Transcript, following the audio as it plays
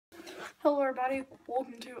Hello everybody,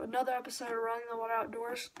 welcome to another episode of Running the Wild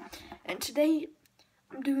Outdoors, and today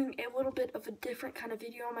I'm doing a little bit of a different kind of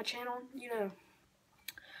video on my channel. You know,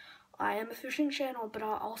 I am a fishing channel, but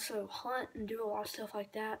I also hunt and do a lot of stuff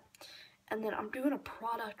like that, and then I'm doing a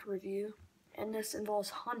product review, and this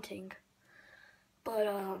involves hunting, but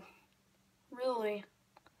really,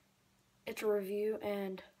 it's a review,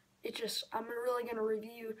 and I'm really going to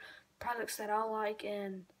review products that I like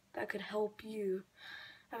and that could help you.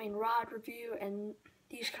 I mean, rod review and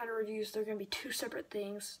these kind of reviews, they're going to be two separate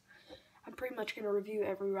things. I'm pretty much going to review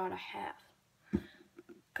every rod I have,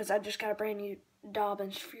 because I just got a brand new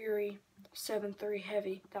Dobbins Fury 7.3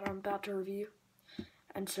 Heavy that I'm about to review.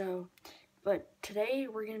 And so, but today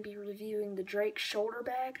we're going to be reviewing the Drake shoulder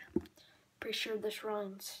bag. Pretty sure this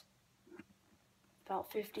runs about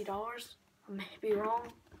 $50. I may be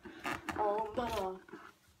wrong. But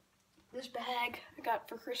this bag I got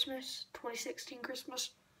for Christmas, 2016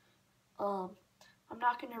 Christmas. I'm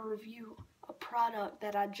not going to review a product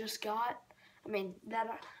that I just got. I'm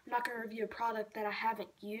not going to review a product that I haven't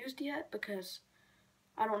used yet, because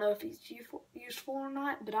I don't know if it's useful or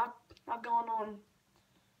not, but I've gone on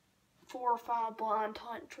 4 or 5 blind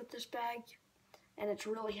hunts with this bag, and it's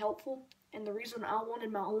really helpful. And the reason I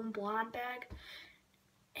wanted my own blind bag,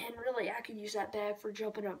 and really I could use that bag for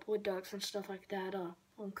jumping up wood ducks and stuff like that,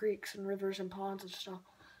 on creeks and rivers and ponds and stuff.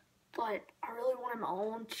 But I really wanted my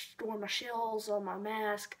own to store my shells, my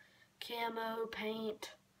mask, camo,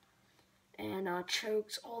 paint, and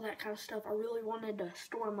chokes, all that kind of stuff. I really wanted to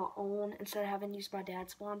store my own instead of having to use my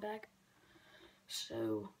dad's blind bag.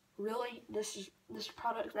 So really, this is a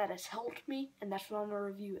product that has helped me, and that's why I'm gonna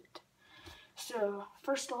review it. So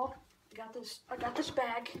first off, I got this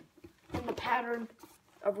bag in the pattern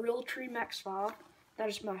of Realtree Max 5. That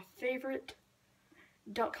is my favorite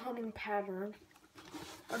duck hunting pattern.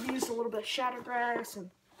 I've used a little bit of Shattergrass and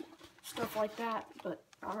stuff like that, but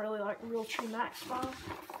I really like Realtree Max 5.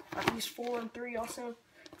 I've used 4 and 3 also.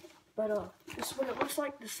 But this is what it looks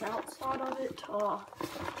like, this outside of it.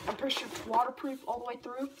 I'm pretty sure it's waterproof all the way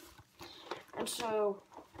through. And so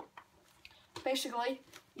basically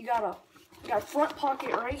you got a front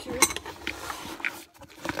pocket right here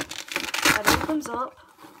that opens up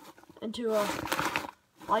into a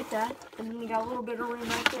like that, and then you got a little bit of room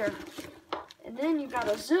right there. And then you got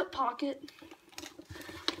a zip pocket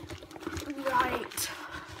right,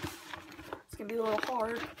 it's gonna be a little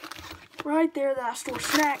hard, right there that I store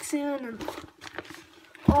snacks in and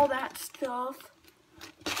all that stuff.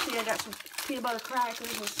 See, I got some peanut butter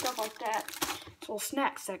crackers and stuff like that. It's a little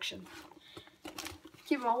snack section.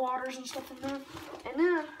 Keep my waters and stuff in there. And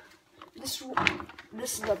then this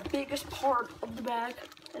is the biggest part of the bag,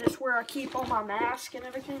 and it's where I keep all my masks and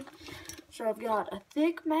everything. So I've got a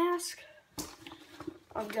thick mask.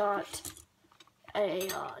 I've got a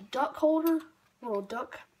duck holder, little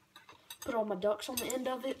duck. Put all my ducks on the end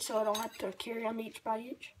of it so I don't have to carry them each by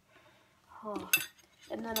each.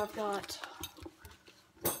 And then I've got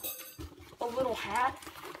a little hat.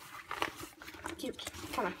 Keeps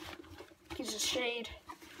the shade,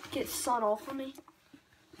 gets sun off of me.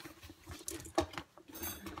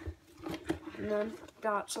 And then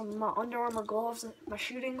got some of my Under Armour gloves, my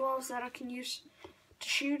shooting gloves that I can use to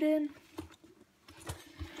shoot in.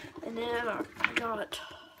 And then I got,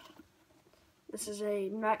 this is a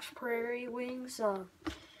Max Prairie Wings.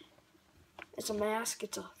 It's a mask.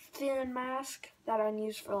 It's a thin mask that I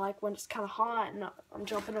use for like when it's kind of hot and I'm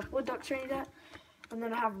jumping up wood ducks or anything like that. And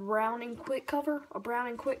then I have a Browning Quick Cover.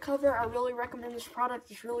 I really recommend this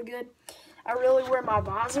product. It's really good. I really wear my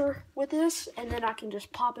visor with this, and then I can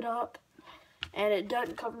just pop it up, and it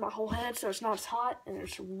doesn't cover my whole head, so it's not as hot. And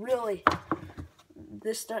it's really,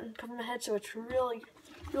 this doesn't cover my head, so it's really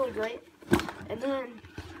great. And then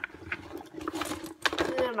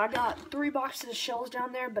I got 3 boxes of shells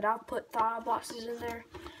down there, but I've put 5 boxes in there.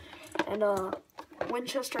 And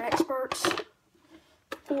Winchester Experts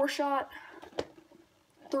 4-shot,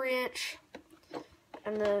 3-inch,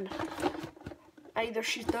 and then I either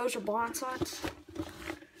shoot those or blindsides.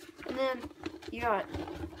 And then you got,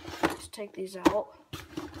 let's take these out.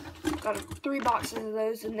 Got 3 boxes of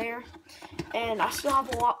those in there, and I still have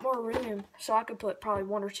a lot more room, so I could put probably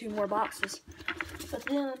 1 or 2 more boxes. But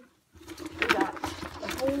then we got a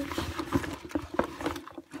whole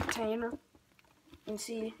container, you can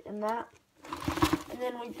see in that. And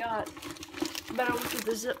then we got, better look at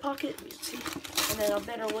the zip pocket, you see, and then I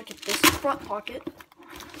better look at this front pocket.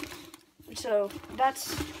 And so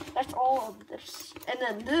that's all of this. And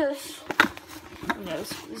then this, you know,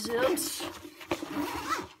 zips.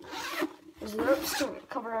 Zips to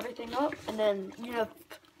cover everything up, and then you know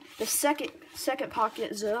the second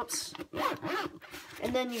pocket zips, and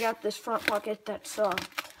And then you got this front pocket that's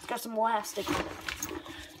got some elastic in it.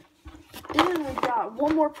 Then we got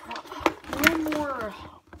one more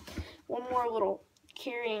little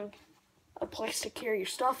carrying, a place to carry your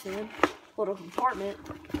stuff in, little compartment,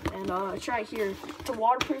 and it's right here. It's a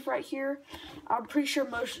waterproof right here. I'm pretty sure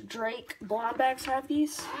most Drake blind bags have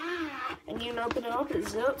these, and you can open it up, it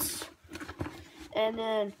zips. And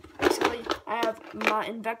then basically I have my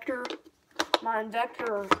Invector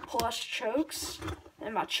Plus chokes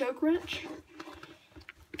and my choke wrench.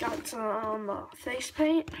 Got some face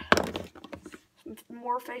paint, some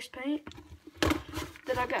more face paint.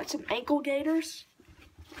 Then I got some ankle gaiters,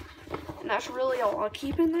 and that's really all I'll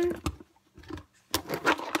keep in there.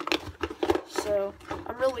 So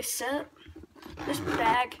I'm really set. This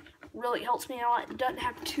bag really helps me out. It doesn't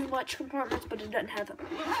have too much compartments, but it doesn't have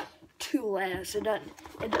too less. It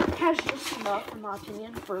has just enough, in my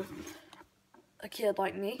opinion, for a kid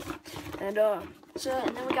like me. And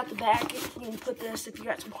then we got the bag. You can put this if you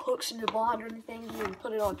got some hooks in your blind or anything. You can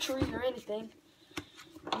put it on a tree or anything.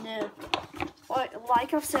 And then,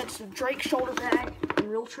 like I've said, it's a Drake shoulder bag and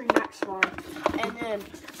Realtree Max Farm. And then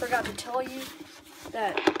forgot to tell you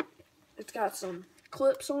that it's got some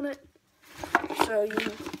clips on it, so you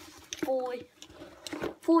can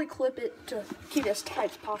fully clip it to keep it as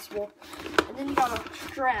tight as possible. And then you got a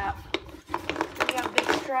strap. You got a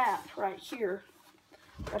big strap right here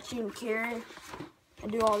that you can carry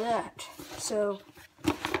and do all that. So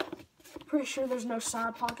pretty sure there's no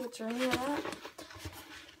side pockets or any of that.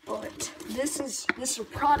 But this is a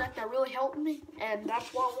product that really helped me, and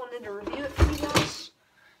that's why I wanted to review it for you guys.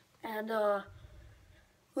 And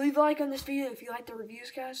leave a like on this video if you like the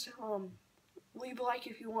reviews, guys. Leave a like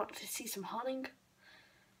if you want to see some hunting.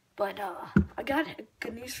 But I got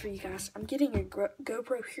good news for you guys. I'm getting a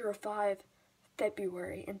GoPro Hero 5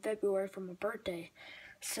 in February for my birthday.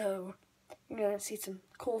 So you're gonna see some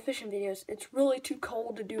cool fishing videos. It's really too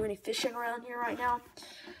cold to do any fishing around here right now.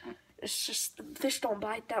 It's just the fish don't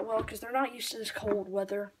bite that well because they're not used to this cold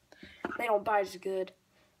weather. They don't bite as good.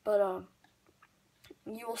 But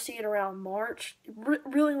you will see it around March.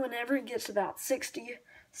 Really, whenever it gets about 60,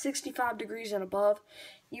 65 degrees and above,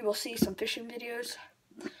 you will see some fishing videos.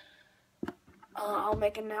 I'll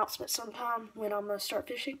make an announcement sometime when I'm going to start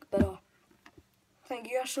fishing. But thank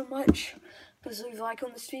you guys so much. Please leave a like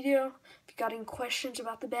on this video. If you got any questions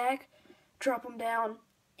about the bag, drop them down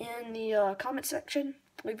in the comment section.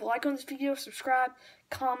 Leave a like on this video, subscribe,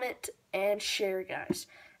 comment, and share, guys.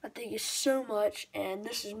 I thank you so much, and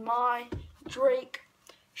this is my Drake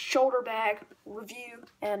shoulder bag review,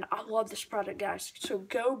 and I love this product, guys. So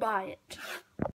go buy it.